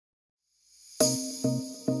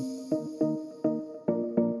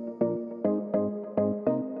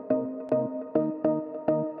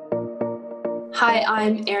Hi,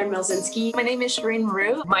 I'm Erin Milzinski. My name is Shireen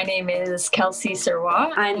Maru. My name is Kelsey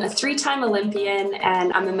Serwa. I'm a three-time Olympian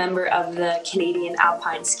and I'm a member of the Canadian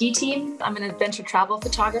Alpine ski team. I'm an adventure travel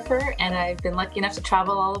photographer and I've been lucky enough to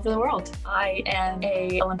travel all over the world. I am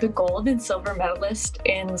an Olympic gold and silver medalist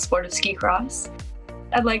in the sport of ski cross.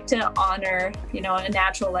 I'd like to honor, a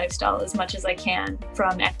natural lifestyle as much as I can,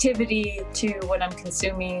 from activity to what I'm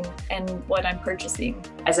consuming and what I'm purchasing.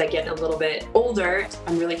 As I get a little bit older,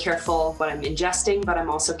 I'm really careful what I'm ingesting, but I'm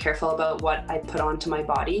also careful about what I put onto my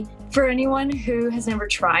body. For anyone who has never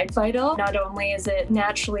tried Vital, not only is it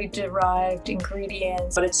naturally derived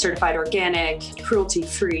ingredients, but it's certified organic,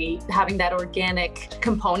 cruelty-free. Having that organic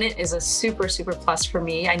component is a super plus for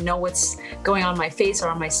me. I know what's going on my face or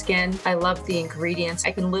on my skin. I love the ingredients.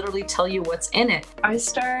 I can literally tell you what's in it. I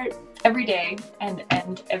start every day and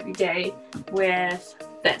end every day with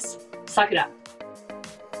this. Suck it up.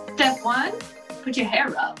 Step 1, put your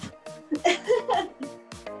hair up.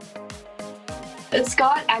 It's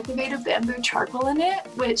got activated bamboo charcoal in it,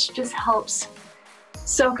 which just helps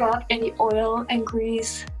soak up any oil and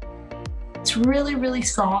grease. It's really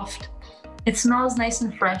soft. It smells nice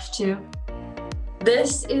and fresh too.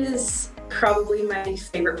 This is probably my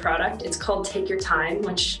favorite product. It's called Take Your Time,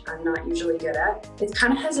 which I'm not usually good at. It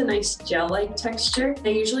kind of has a nice gel-like texture. I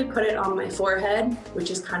usually put it on my forehead,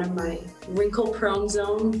 which is kind of my wrinkle-prone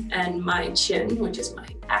zone, and my chin, which is my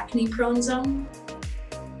acne-prone zone.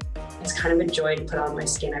 It's kind of a joy to put on my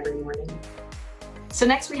skin every morning. So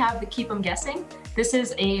next we have the Keep 'em Guessing. This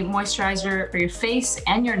is a moisturizer for your face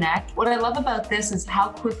and your neck. What I love about this is how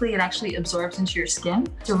quickly it actually absorbs into your skin.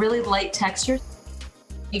 It's a really light texture.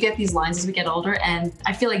 You get these lines as we get older, and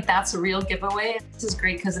I feel like that's a real giveaway. This is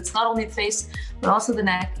great because it's not only the face, but also the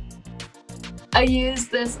neck. I use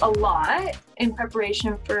this a lot in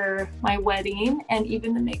preparation for my wedding, and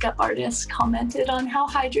even the makeup artist commented on how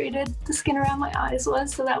hydrated the skin around my eyes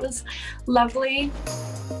was, so that was lovely.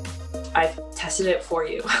 I've tested it for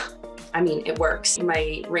you. I mean, it works.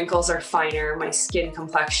 My wrinkles are finer, my skin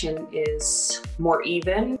complexion is more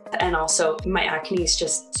even, and also my acne is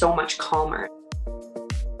just so much calmer.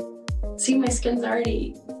 See, my skin's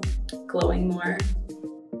already glowing more.